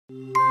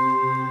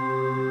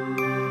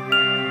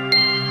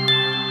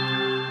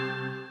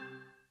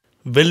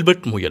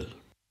Velvet முயல்.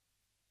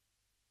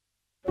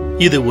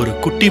 இது ஒரு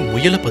குட்டி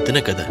முயலை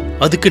பத்தின கதை.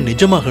 அதுக்கு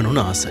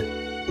நிஜமாகணும்னு ஆசை.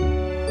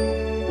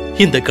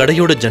 இந்த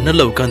கடையோட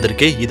ஜன்னல்ல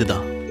உட்கார்ந்திருக்கே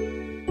இதுதான்.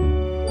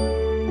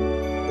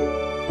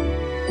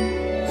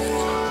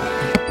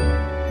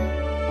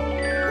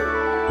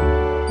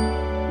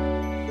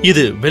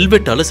 இது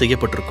வெல்வெட்டால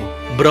செய்யப்பட்டிருக்கும்.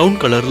 பிரவுன்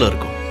கலர்ல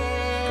இருக்கும்.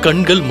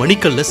 கண்கள்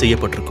மணிக்கல்ல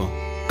செய்யப்பட்டிருக்கும்.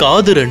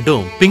 காது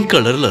ரெண்டும் பிங்க்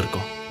கலர்ல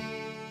இருக்கும்.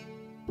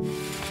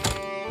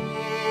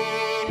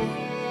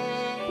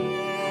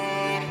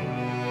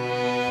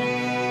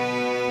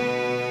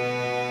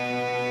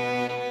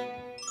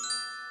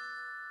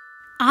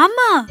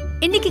 ஆமா,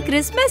 இன்னைக்கு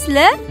கிறிஸ்மஸ்ல.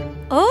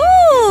 ஓ,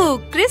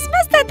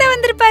 கிறிஸ்மஸ் தாத்தா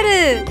வந்திருப்பாரு.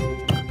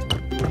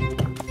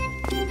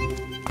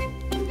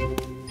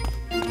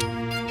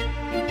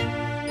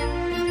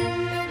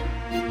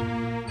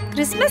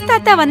 கிறிஸ்மஸ்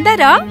தாத்தா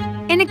வந்தாரா?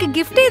 எனக்கு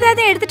கிஃப்ட்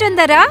ஏதாவது எடுத்துட்டு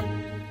வந்தாரா?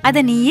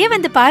 அத நீயே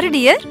வந்து பாரு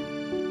டியர்.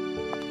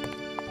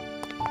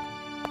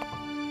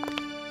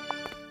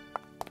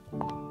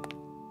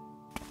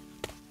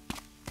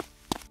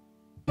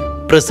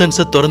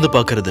 பிரசன்ட்ஸை திறந்து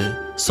பார்க்கறது,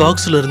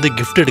 சாக்ஸ்ல இருந்து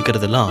கிஃப்ட்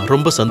எடுக்கிறதெல்லாம்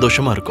ரொம்ப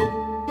சந்தோஷமா இருக்கும்.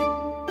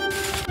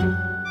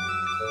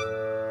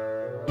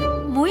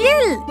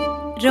 முயல்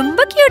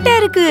ரொம்ப கியூட்டா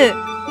இருக்கு.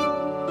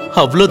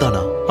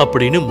 அவ்வளவுதானா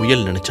அப்படின்னு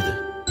முயல் நினைச்சது.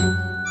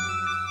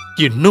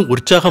 இன்னும்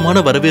உற்சாகமான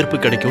வரவேற்பு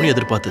கிடைக்கும்னு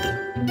எதிர்பார்த்தது.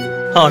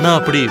 ஆனா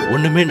அப்படி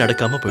ஒண்ணுமே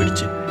நடக்காம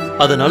போயிடுச்சு.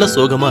 அதனால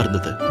சோகமா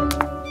இருந்தது.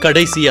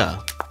 கடைசியா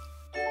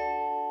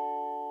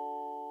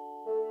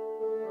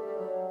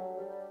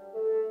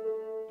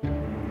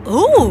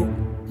ஓ,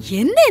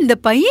 என்ன இந்த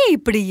பையன்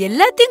இப்படி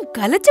எல்லாத்தையும்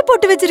கலச்சு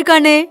போட்டு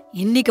வச்சிருக்கானே?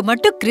 இன்னைக்கு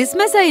மட்டும்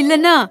கிறிஸ்மஸா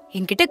இல்லனா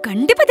என்கிட்ட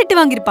கண்டிப்பா திட்டு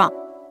வாங்கிருப்பான்.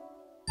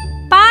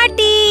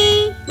 பாட்டி,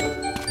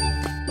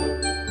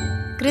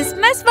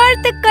 கிறிஸ்மஸ்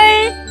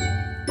வாழ்த்துக்கள்.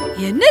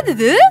 என்னது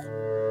இது?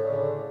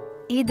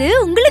 இது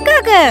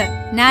உங்களுக்காக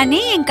நானே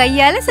என்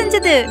கையால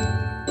செஞ்சது.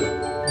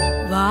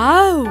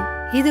 வாவ்,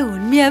 இது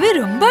உண்மையாவே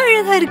ரொம்ப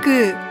அழகா இருக்கு.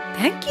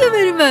 Thank you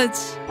very much.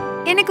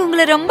 எனக்கு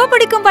உங்களை ரொம்ப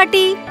பிடிக்கும்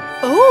பாட்டி.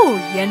 ஓ,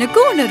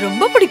 எனக்கும் உன்னை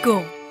ரொம்ப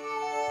பிடிக்கும்.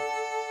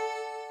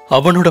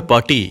 அவனோட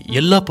பாட்டி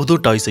எல்லா புது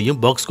டாய்ஸையும்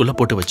பாக்ஸ்குள்ள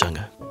போட்டு வச்சாங்க.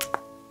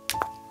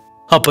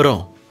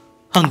 அப்புறம்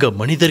அங்க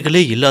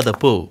மனிதர்களே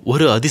இல்லாதப்போ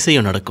ஒரு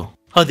அதிசயம் நடக்கும்.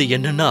 அது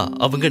என்னன்னா,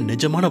 அவங்க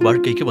நிஜமான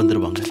வாழ்க்கைக்கு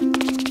வந்துருவாங்க.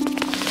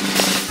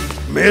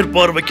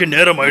 மேற்பார்வைக்கு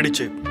நேரம்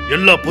ஆயிடுச்சு.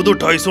 எல்லா புது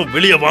டாய்ஸும்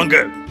வெளியே வாங்க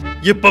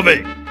இப்பவே.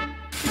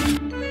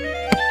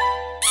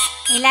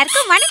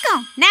 எல்லாருக்கும்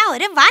வணக்கம். நான்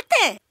ஒரு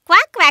வாத்து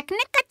குவாக்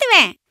குவாக்னு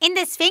கத்துவேன். இந்த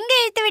ஸ்விங்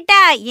இழுத்து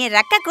விட்டா என்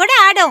ரெக்க கூட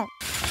ஆடும்.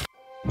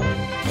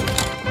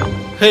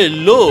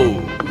 ஹலோ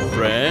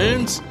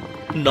ஃப்ரெண்ட்ஸ்,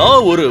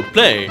 நான் ஒரு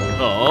பிளேன்.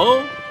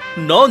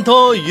 நான்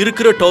தான்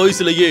இருக்கிற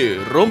டாய்ஸ்லயே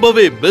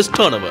ரொம்பவே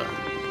பெஸ்டானவன்.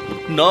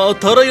 நான்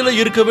தரையில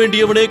இருக்க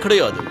வேண்டியவனே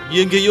கிடையாது.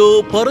 எங்கேயோ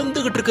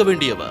பறந்துகிட்டு இருக்க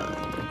வேண்டியவன்.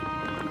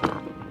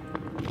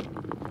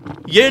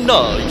 ஏன்னா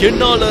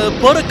என்னால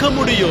பறக்க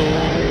முடியும்.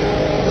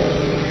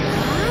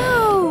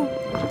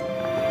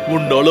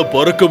 உன்னால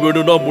பறக்க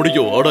வேணும்னா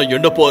முடியும். ஆனா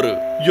என்ன பாரு,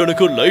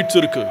 எனக்கு லைட்ஸ்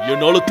இருக்கு.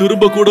 என்னால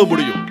திரும்ப கூட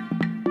முடியும்.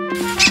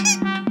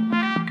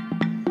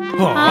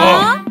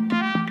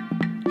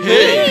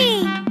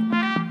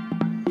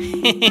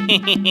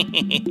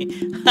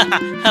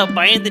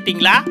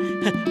 பயந்துட்டீங்களா?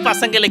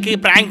 பசங்களுக்கு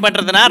பிராங்க்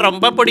பண்றதுனா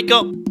ரொம்ப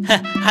பிடிக்கும்.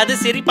 அது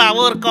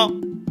சிரிப்பாவும் இருக்கும்.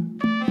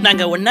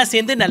 நாங்க ஒன்னா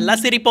சேர்ந்து நல்லா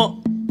சிரிப்போம்.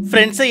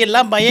 ஃப்ரெண்ட்ஸை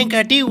எல்லாம் பயம்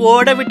காட்டி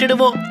ஓட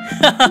விட்டுடுவோம்.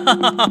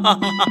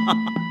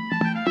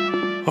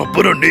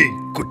 அப்புறம் நீ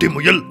குட்டி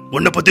முயல்,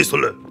 உன்னை பத்தி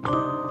சொல்லு.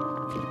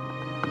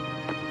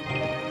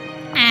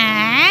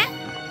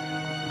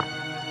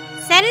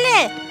 சொல்லு,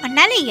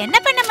 உன்னால என்ன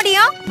பண்ண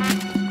முடியும்?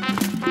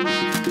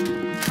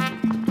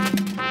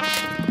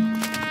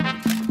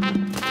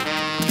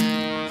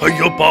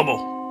 ஐயோ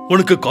பாவம்,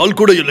 உனக்கு கால்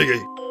கூட இல்லையே.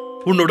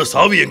 உன்னோட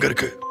சாவி எங்க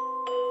இருக்கு?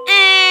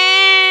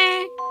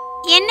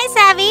 என்ன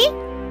சாவி?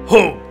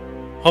 ஹோ,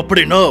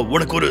 அப்படின்னா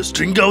உனக்கு ஒரு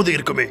ஸ்ட்ரிங்காவது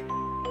இருக்குமே.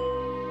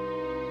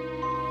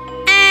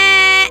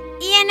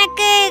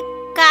 எனக்கு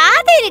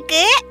காது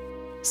இருக்கு.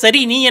 சரி,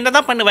 நீ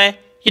என்னதான் பண்ணுவ?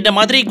 இந்த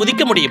மாதிரி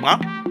குதிக்க முடியுமா?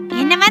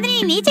 என்ன மாதிரி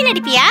நீ நீச்சல்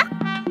அடிப்பியா?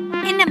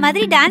 என்ன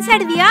மாதிரி டான்ஸ்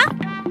ஆடுவியா?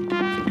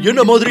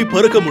 என்ன மாதிரி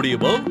பறக்க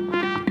முடியுமா?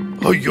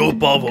 ஐயோ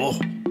பாவம்,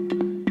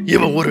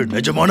 இவன் ஒரு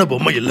நிஜமான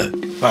பொம்மை இல்ல.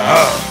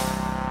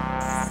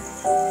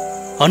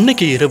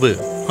 அன்னைக்கு இரவு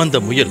அந்த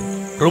முயல்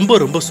ரொம்ப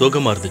ரொம்ப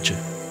சோகமா இருந்துச்சு.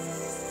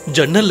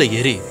 ஜன்னல்ல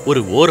ஏறி ஒரு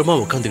ஓரமா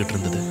உட்காந்துக்கிட்டு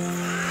இருந்தது.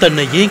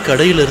 தன்னை ஏன்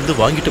கடையில இருந்து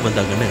வாங்கிட்டு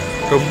வந்தாங்கன்னு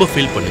ரொம்ப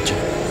ஃபீல் பண்ணுச்சு.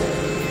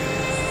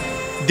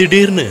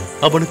 திடீர்னு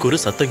அவனுக்கு ஒரு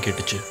சத்தம்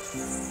கேட்டுச்சு.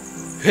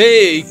 ஹே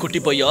குட்டி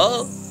பையா,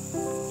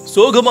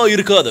 சோகமா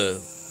இருக்காத.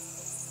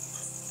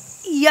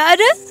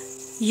 யாரு?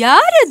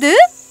 யார் அது?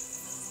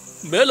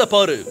 மேல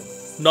பாரு,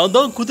 நான்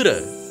தான் குதிரை.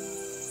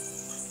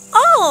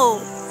 ஓ,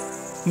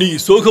 நீ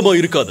சோகமா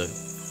இருக்காத.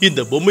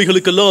 இந்த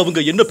பொம்மைகளுக்கெல்லாம் அவங்க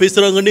என்ன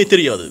பேசுறாங்கன்னே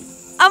தெரியாது.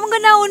 அவங்க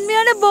நான்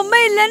உண்மையான பொம்மை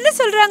இல்லைன்னு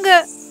சொல்றாங்க.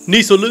 நீ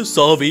சொல்லு,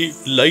 சாவி,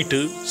 லைட்டு,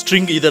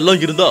 ஸ்ட்ரிங்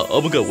இதெல்லாம் இருந்தா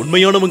அவங்க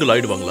உண்மையானவங்க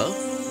ஆயிடுவாங்களா?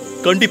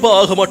 கண்டிப்பா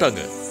ஆக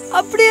மாட்டாங்க.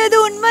 அப்படி அது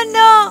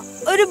உண்மைன்னா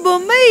ஒரு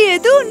பொம்மை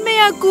எது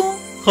உண்மையாக்கும்?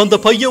 அந்த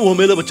பையன் உன்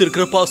மேல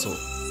வச்சிருக்கிற பாசம்.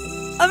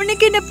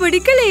 அவனுக்கு என்ன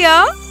பிடிக்கலையா?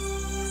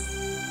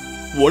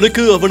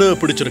 உனக்கு அவனை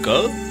பிடிச்சிருக்கா?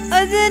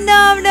 அது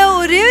நான் அவனை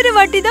ஒரே ஒரு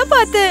வாட்டி தான்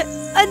பார்த்தேன்.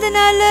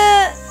 அதனால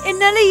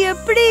என்னால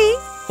எப்படி?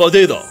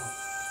 அதேதான்,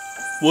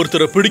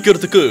 ஒருத்தரை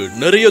பிடிக்கிறதுக்கு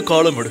நிறைய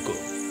காலம்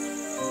எடுக்கும்.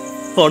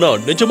 ஆனா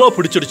நிஜமா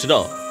பிடிச்சிருச்சுன்னா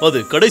அது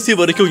கடைசி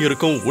வரைக்கும்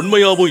இருக்கும்,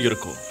 உண்மையாவும்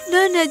இருக்கும்.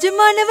 நான்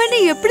நிஜமானவனை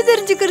எப்படி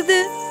தெரிஞ்சுக்கிறது?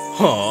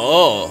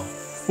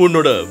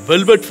 உன்னோட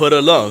வெல்வெட் ஃபர்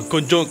எல்லாம்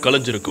கொஞ்சம்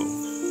கலைஞ்சிருக்கும்,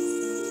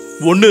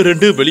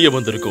 1-2 வெளியே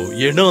வந்திருக்கும்.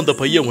 ஏன்னா அந்த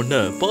பையன் உன்னை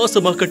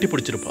பாசமா கட்டி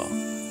பிடிச்சிருப்பான்.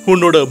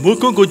 உன்னோட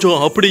மூக்கும்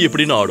கொஞ்சம் அப்படி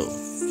இப்படின்னு ஆடும்,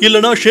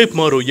 இல்லனா ஷேப்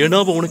மாறும். ஏன்னா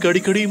அவன் உனக்கு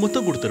அடிக்கடி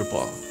முத்தம்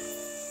கொடுத்திருப்பான்.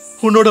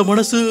 உன்னோட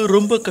மனசு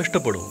ரொம்ப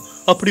கஷ்டப்படும்.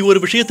 அப்படி ஒரு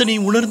விஷயத்தை நீ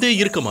உணர்ந்தே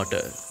இருக்க மாட்ட.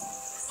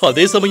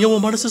 அதே சமயம்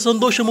உன் மனசு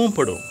சந்தோஷமும்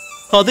படும்.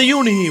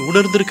 அதையும் நீ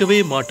உணர்ந்திருக்கவே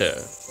மாட்ட.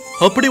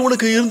 அப்படி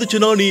உனக்கு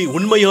இருந்துச்சுன்னா நீ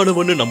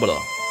உண்மையானவன்னு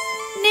நம்பலாம்.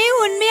 நீ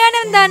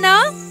உண்மையானவன் தானா?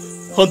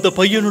 அந்த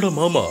பையனோட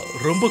மாமா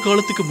ரொம்ப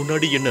காலத்துக்கு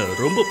முன்னாடி என்ன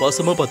ரொம்ப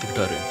பாசமா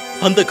பாத்துக்கிட்டாரு.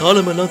 அந்த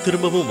காலம் எல்லாம்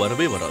திரும்பவும்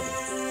வரவே வராது.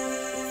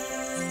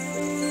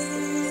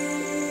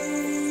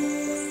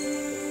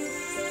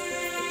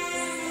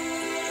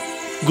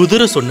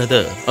 குதிரை சொன்னத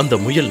அந்த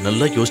முயல்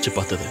நல்லா யோசிச்சு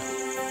பார்த்தது.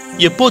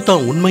 எப்போ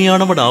தான்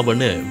உண்மையானவன்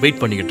ஆவன்னு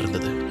வெயிட் பண்ணிக்கிட்டு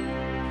இருந்தது.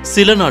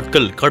 சில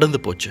நாட்கள்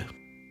கடந்து போச்சு.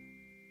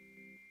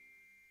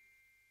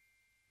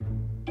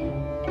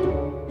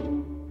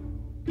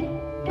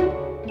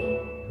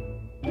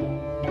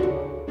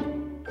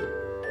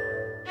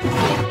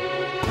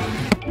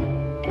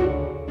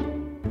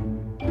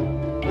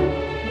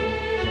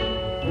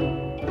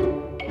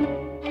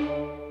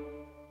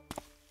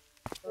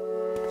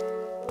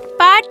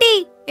 பாட்டி,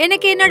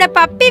 எனக்கு என்னோட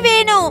பப்பி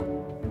வேணும்.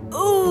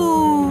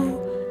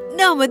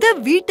 நாம தான்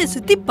வீட்டை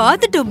சுத்தி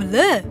பாத்துட்டோம்ல.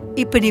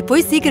 இப்ப நீ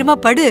போய் சீக்கிரமா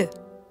படு.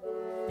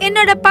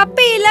 என்னோட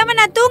பப்பி இல்லாம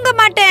நான் தூங்க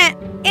மாட்டேன்.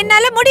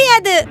 என்னால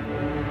முடியாது.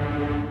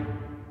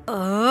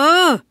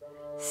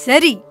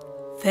 சரி,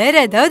 வேற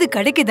ஏதாவது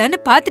கிடைக்குதான்னு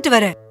பாத்துட்டு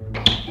வரேன்.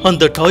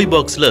 அந்த டாய்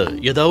பாக்ஸ்ல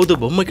ஏதாவது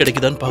பொம்மை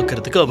கிடைக்குதான்னு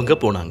பாக்குறதுக்கு அவங்க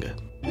போனாங்க.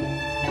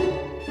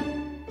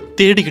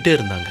 தேடிக்கிட்டே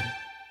இருந்தாங்க.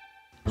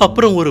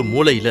 அப்புறம் ஒரு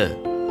மூலையில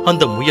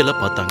அந்த முயலை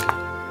பார்த்தாங்க.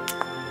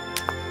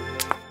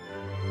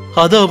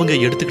 அத அவங்க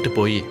எடுத்துக்கிட்டு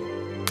போய்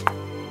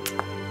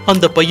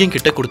அந்த பையன்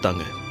கிட்ட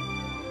கொடுத்தாங்க.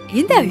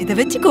 இத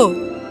வச்சுக்கோ.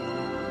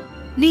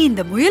 நீ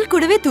இந்த முயல்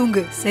கூடவே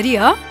தூங்கு,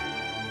 சரியா?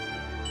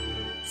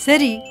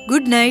 சரி,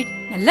 குட் நைட்.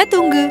 நல்லா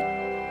தூங்கு.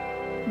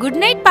 குட்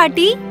நைட்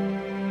பாட்டி.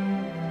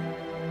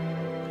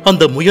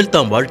 அந்த முயல்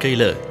தான்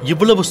வாழ்க்கையில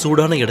இவ்வளவு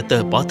சூடான இடத்தை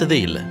பார்த்ததே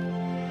இல்லை.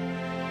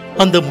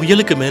 அந்த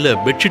முயலுக்கு மேல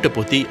பெட்ஷீட்டை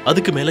போத்தி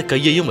அதுக்கு மேல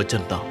கையையும்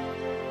வச்சிருந்தான்.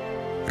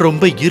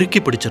 ரொம்ப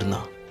இறுக்கி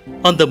பிடிச்சிருந்தான்.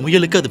 அந்த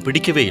முயலுக்கு அது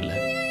பிடிக்கவே இல்லை.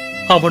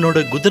 அவனோட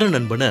குதிரை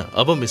நண்பனை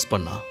அவன் மிஸ்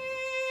பண்ணான்.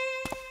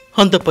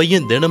 அந்த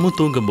பையன் தினமும்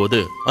தூங்கும்போது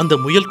அந்த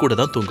முயல் கூட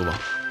தான்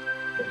தூங்குவான்.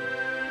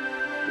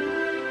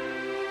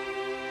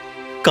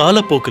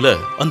 காலப்போக்குல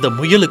அந்த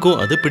முயலுக்கும்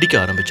அது பிடிக்க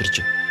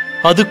ஆரம்பிச்சிருச்சு.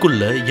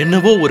 அதுக்குள்ள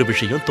என்னவோ ஒரு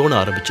விஷயம் தோண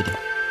ஆரம்பிச்சது.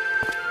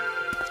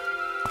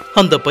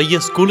 அந்த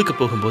பையன் ஸ்கூலுக்கு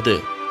போகும்போது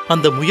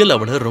அந்த முயல்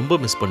அவனை ரொம்ப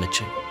மிஸ்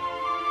பண்ணுச்சு.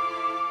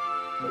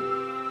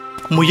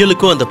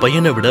 முயலுக்கும் அந்த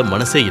பையனை விட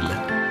மனசே இல்லை.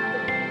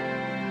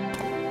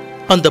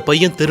 அந்த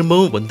பையன்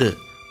திரும்பவும் வந்து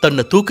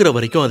தன்னை தூக்குற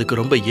வரைக்கும் அதுக்கு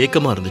ரொம்ப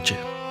ஏக்கமா இருந்துச்சு.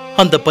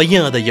 அந்த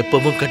பையன் அதை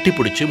எப்பவும் கட்டி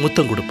பிடிச்சு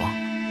முத்தம் கொடுப்பான்.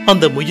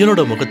 அந்த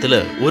முயலோட முகத்துல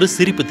ஒரு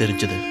சிரிப்பு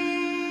தெரிஞ்சது.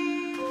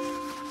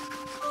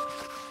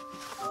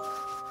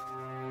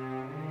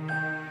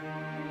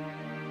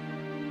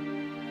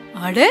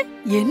 அட,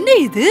 என்ன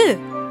இது?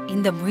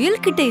 இந்த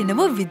முயல் கிட்ட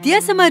என்னவோ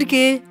வித்தியாசமா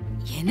இருக்கே.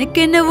 எனக்கு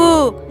என்னவோ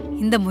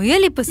இந்த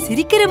முயல் இப்ப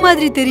சிரிக்கிற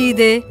மாதிரி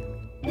தெரியுது.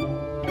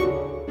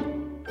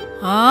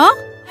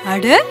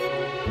 அட,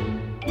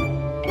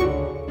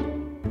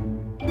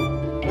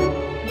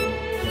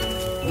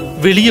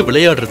 வெளியே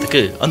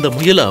விளையாடுறதுக்கு அந்த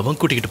முயலை அவன்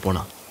கூட்டிக்கிட்டு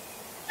போனான்.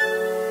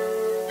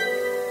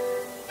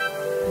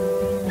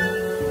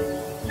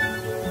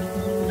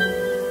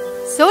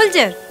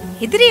 சோல்ஜர்,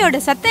 எதிரியோட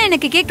சத்தம்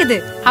எனக்கு கேக்குது.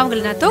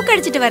 அவங்கள நான்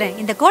தோக்கடிச்சிட்டு வரேன்.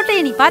 இந்த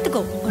கோட்டையை நீ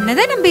பாத்துக்கோ.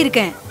 உன்னதான் நம்பி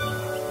இருக்கேன்.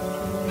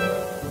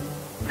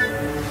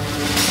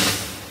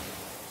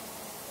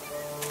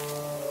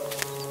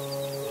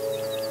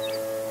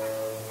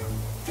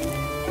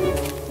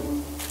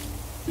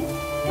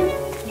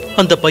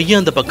 அந்த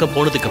பையன் அந்த பக்கம்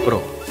போனதுக்கு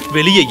அப்புறம்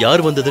வெளியே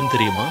யார் வந்ததுன்னு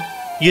தெரியுமா?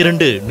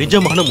 2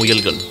 நிஜமான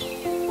முயல்கள்.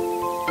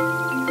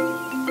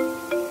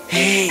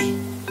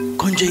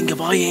 கொஞ்சம் இங்க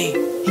வாயே,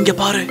 இங்க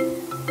பாரு.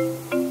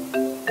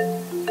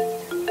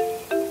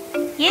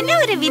 என்ன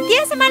ஒரு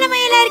வித்தியாசமான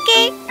முயலா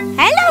இருக்கே.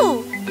 ஹலோ.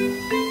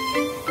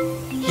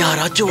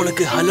 யாராச்சும்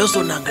உனக்கு ஹலோ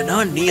சொன்னாங்கன்னா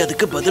நீ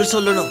அதுக்கு பதில்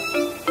சொல்லணும்.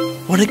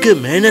 உனக்கு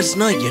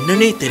மேனர்ஸ்னா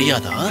என்னன்னே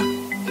தெரியாதா?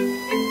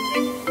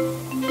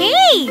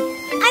 ஏய்,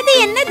 அது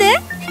என்னது?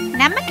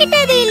 நம்ம கிட்ட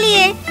அது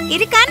இல்லையே.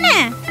 இருக்கானே?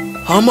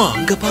 ஆமா,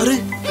 அங்க பாரு.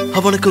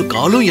 அவனுக்கு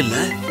காலும் இல்ல.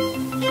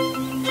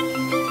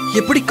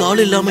 எப்படி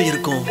கால் இல்லாம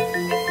இருக்கும்?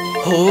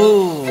 ஓ,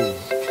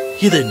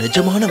 இது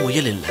நிஜமான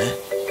முயல் இல்ல.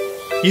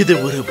 இது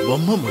ஒரு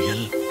பொம்மை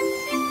முயல்.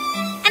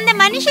 அந்த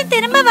மனுஷன்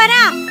திரும்ப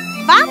வரான்.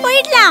 வா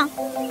போயிடலாம்.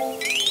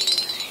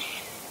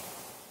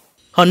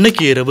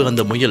 அன்னைக்கு இரவு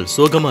அந்த முயல்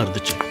சோகமா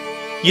இருந்துச்சு.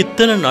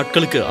 இத்தனை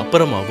நாட்களுக்கு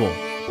அப்புறமாவும்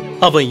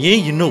அவன்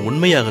ஏன் இன்னும்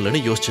உண்மையாகலன்னு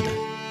யோசிச்சது.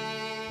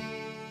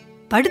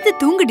 படுத்து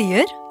தூங்கு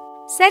டியர்.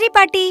 சரி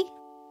பாட்டி.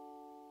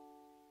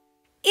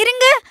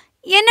 இருங்க,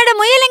 என்னோட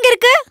முயல் எங்க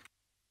இருக்கு?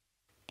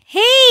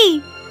 ஹேய்,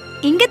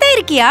 இங்கதான்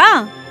இருக்கியா?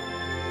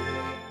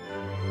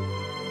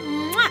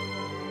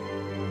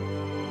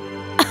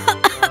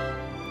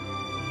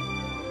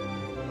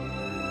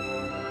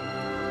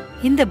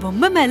 இந்த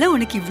பொம்மை மேல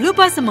உனக்கு இவ்ளோ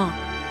பாசமா?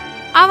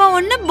 அவன்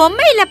ஒண்ணும்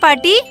பொம்மை இல்ல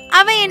பாட்டி,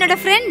 அவன் என்னோட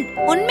ஃப்ரெண்ட்,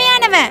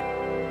 உண்மையானவன்.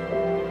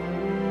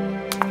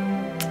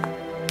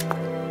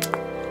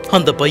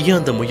 அந்த பையன்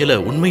அந்த முயலை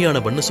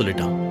உண்மையானவன்னு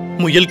சொல்லிட்டான்.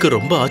 முயலுக்கு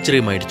ரொம்ப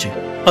ஆச்சரியமாயிடுச்சு.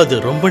 அது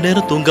ரொம்ப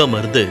நேரம் தூங்காம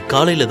இருந்து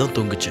காலையில தான்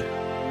தூங்குச்சு.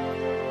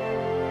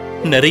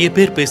 நிறைய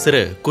பேர்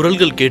பேசுற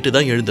குரல்கள்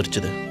கேட்டுதான்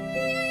எழுந்திருச்சுது.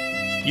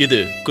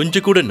 இது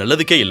கொஞ்சம் கூட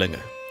நல்லதுக்கே இல்லைங்க.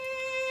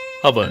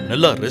 அவன்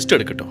நல்லா ரெஸ்ட்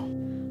எடுக்கட்டும்.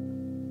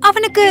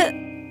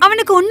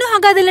 அவனுக்கு ஒண்ணும்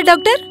ஆகாதுல்ல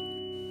டாக்டர்?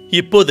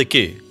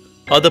 இப்போதைக்கு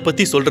அத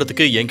பத்தி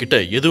சொல்றதுக்கு என்கிட்ட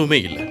எதுவுமே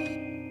இல்ல.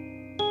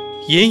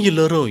 ஏன்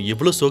எல்லாரும்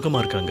எவ்வளவு சோகமா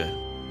இருக்காங்க?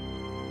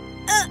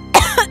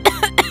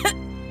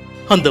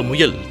 அந்த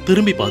முயல்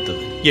திரும்பி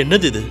பார்த்தது.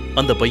 என்னது இது?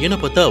 அந்த பையனை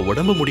பார்த்தா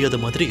உடம்பு முடியாத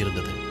மாதிரி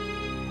இருந்தது.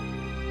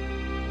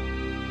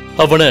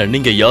 அவனை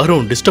நீங்க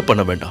யாரும் டிஸ்டர்ப்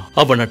பண்ண வேண்டாம்.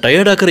 அவனை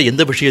டயர்டாக்குற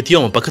எந்த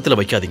விஷயத்தையும் அவன் பக்கத்துல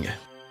வைக்காதீங்க.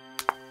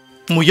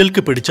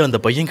 முயலுக்கு பிடிச்ச அந்த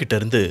பையன் கிட்ட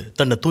இருந்து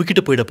தன்னை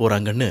தூக்கிட்டு போயிட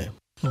போறாங்கன்னு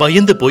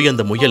பயந்து போய்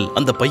அந்த முயல்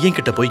அந்த பையன்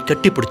கிட்ட போய்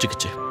கட்டி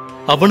பிடிச்சுக்குச்சு.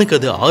 அவனுக்கு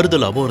அது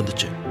ஆறுதலாவும்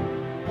இருந்துச்சு.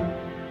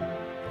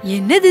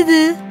 என்னது இது?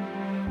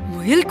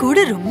 முயல் கூட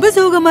ரொம்ப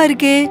சோகமா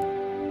இருக்கே.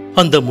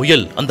 அந்த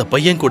முயல் அந்த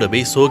பையன்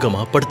கூடவே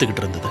சோகமா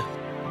படுத்துக்கிட்டு இருந்தது.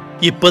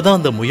 இப்பதான்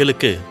அந்த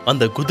முயலுக்கு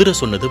அந்த குதிரை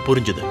சொன்னது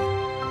புரிஞ்சுது.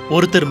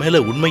 ஒருத்தர்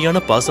மேல உண்மையான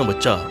பாசம்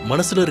வச்சா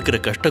மனசுல இருக்கிற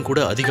கஷ்டம் கூட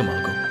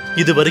அதிகமாகும்.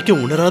 இது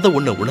வரைக்கும் உணராத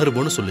ஒன்ன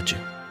உணர்வோன்னு சொல்லுச்சு.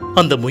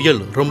 அந்த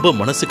முயல் ரொம்ப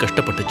மனசு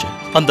கஷ்டப்பட்டுச்சு.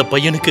 அந்த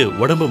பையனுக்கு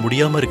உடம்பு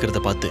முடியாம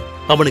இருக்கிறத பார்த்து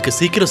அவனுக்கு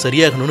சீக்கிரம்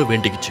சரியாகணும்னு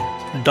வேண்டிக்குச்சு.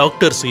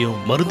 டாக்டர்ஸையும்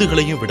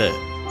மருந்துகளையும் விட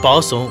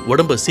பாசம்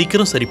உடம்ப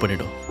சீக்கிரம் சரி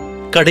பண்ணிடும்.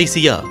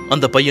 கடைசியா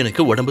அந்த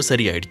பையனுக்கு உடம்பு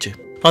சரியாயிடுச்சு.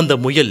 அந்த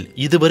முயல்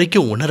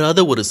இதுவரைக்கும் உணராத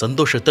ஒரு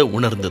சந்தோஷத்தை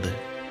உணர்ந்தது.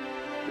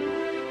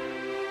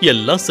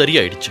 எல்லாம்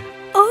சரியாயிடுச்சு.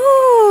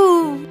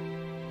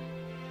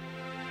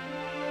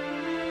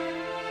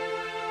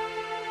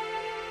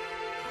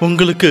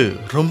 உங்களுக்கு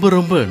ரொம்ப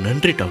ரொம்ப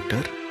நன்றி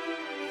டாக்டர்.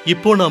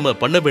 இப்போ நாம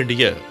பண்ண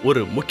வேண்டிய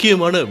ஒரு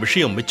முக்கியமான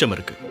விஷயம் மிச்சம்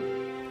இருக்கு.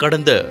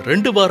 கடந்த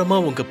 2 வாரமா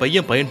உங்க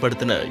பையன்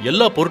பயன்படுத்தின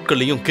எல்லா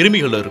பொருட்கள்லயும்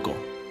கிருமிகள் இருக்கும்.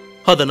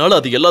 அதனால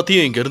அது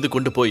எல்லாத்தையும் இங்க இருந்து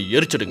கொண்டு போய்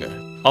எரிச்சிடுங்க.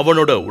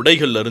 அவனோட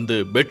உடைகள்ல இருந்து,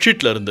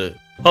 பெட்ஷீட்ல இருந்து,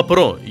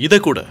 அப்புறம் இத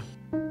கூட.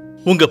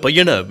 உங்க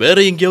பையனை வேற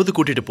எங்கேயாவது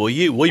கூட்டிட்டு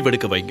போய்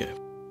ஓய்வெடுக்க வைங்க.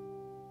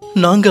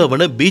 நாங்க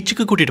அவனை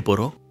பீச்சுக்கு கூட்டிட்டு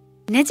போறோம்.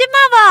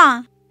 நிஜமாவா?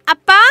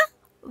 அப்பா,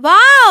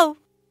 வாவ்!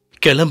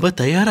 கிளம்ப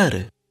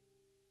தயாராரு.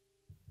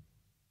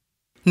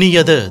 நீ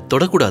அத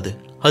தொடக்கூடாது.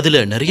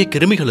 அதுல நிறைய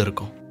கிருமிகள்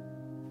இருக்கும்.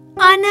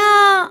 ஆனா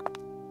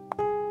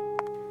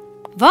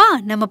வா,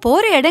 நம்ம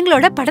போற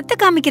இடங்களோட படத்தை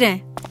காமிக்கிறேன்.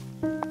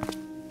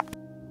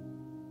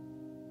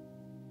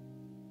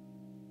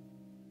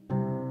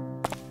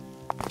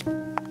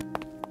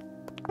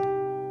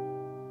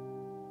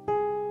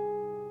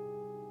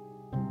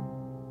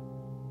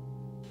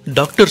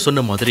 டாக்டர் சொன்ன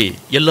மாதிரி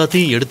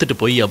எல்லாத்தையும் எடுத்துட்டு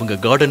போய் அவங்க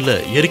கார்டன்ல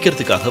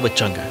எரிக்கிறதுக்காக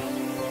வச்சாங்க.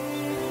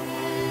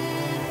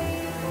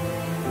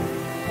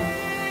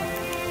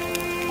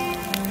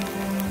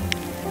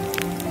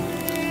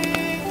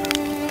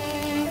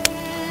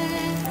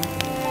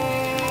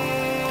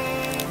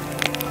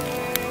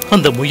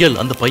 அந்த முயல்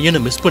அந்த பையனை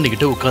மிஸ்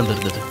பண்ணிக்கிட்டு உட்கார்ந்து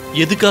இருந்தது.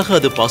 எதுக்காக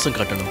அது பாசம்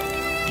காட்டணும்?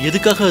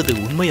 எதுக்காக அது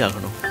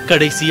உண்மையாகணும்?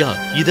 கடைசியா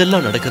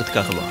இதெல்லாம்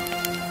நடக்கிறதுக்காகவா?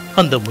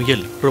 அந்த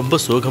முயல் ரொம்ப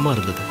சோகமா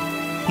இருந்தது.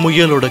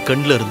 முயலோட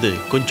கண்ல இருந்து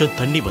கொஞ்சம்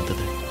தண்ணி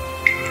வந்தது.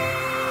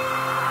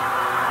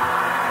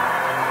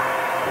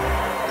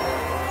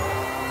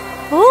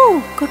 ஓ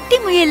குட்டி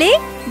முயலே,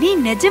 நீ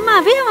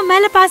நிஜமாவே அவன்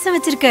மேல பாசம்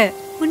வச்சிருக்க.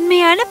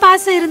 உண்மையான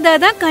பாசம்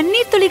இருந்தாதான்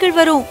கண்ணீர் துளிகள்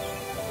வரும்.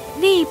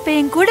 நீ இப்ப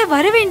என் கூட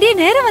வர வேண்டிய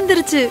நேரம்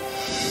வந்துருச்சு.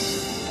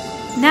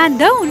 நான்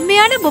தான்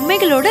உண்மையான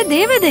பொம்மைகளோட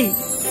தேவதை.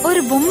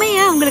 ஒரு பொம்மைய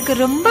அவங்களுக்கு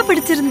ரொம்ப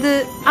பிடிச்சிருந்து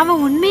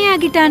அவன்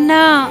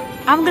உண்மையாகிட்டான்னா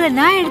அவங்கள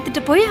நான்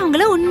எடுத்துட்டு போய்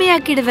அவங்கள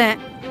உண்மையாக்கிடுவேன்.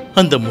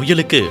 அந்த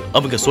முயலுக்கு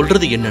அவங்க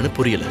சொல்றது என்னன்னு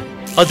புரியல.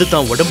 அது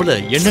தான் உடம்புல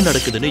என்ன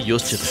நடக்குதுன்னு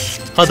யோசிச்சது.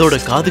 அதோட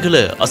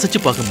காதுகளை அசைச்சு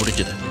பார்க்க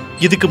முடிஞ்சது.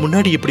 இதுக்கு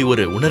முன்னாடி இப்படி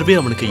ஒரு உணர்வே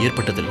அவனுக்கு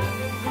ஏற்பட்டதில்லை.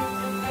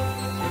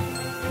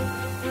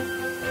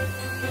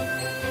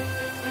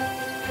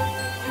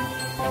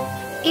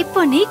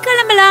 இப்போ நீ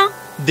கிளம்பலாம்.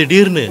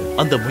 திடீர்னு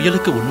அந்த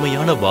முயலுக்கு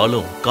உண்மையான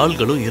வாலும்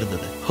கால்களும்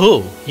இருந்தது. ஹோ,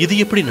 இது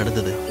எப்படி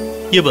நடந்தது?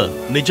 இவன்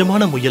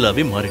நிஜமான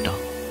முயலாவே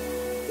மாறிட்டான்.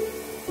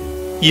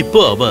 இப்போ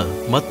அவன்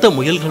மத்த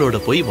முயல்களோட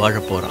போய் வாழ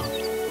போறான்.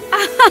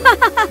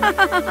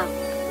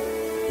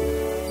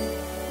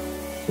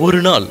 ஒரு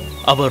நாள்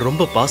அவன்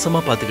ரொம்ப பாசமா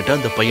பாத்துக்கிட்ட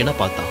அந்த பையனை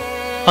பார்த்தான்.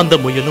 அந்த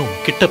முயலும்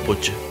கிட்ட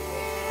போச்சு.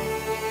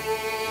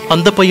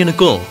 அந்த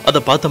பையனுக்கும்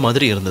அத பார்த்த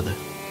மாதிரி இருந்தது.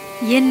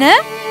 என்ன?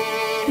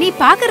 நீ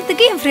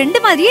பாக்குறதுக்கு என் ஃப்ரெண்ட்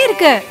மாதிரியே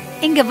இருக்க.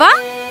 இங்க வா.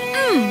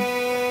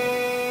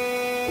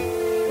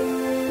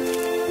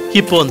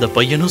 இப்போ அந்த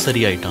பையனும்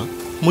சரியாயிட்டான்.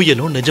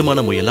 முயலும் நிஜமான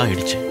முயலா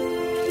ஆயிடுச்சு.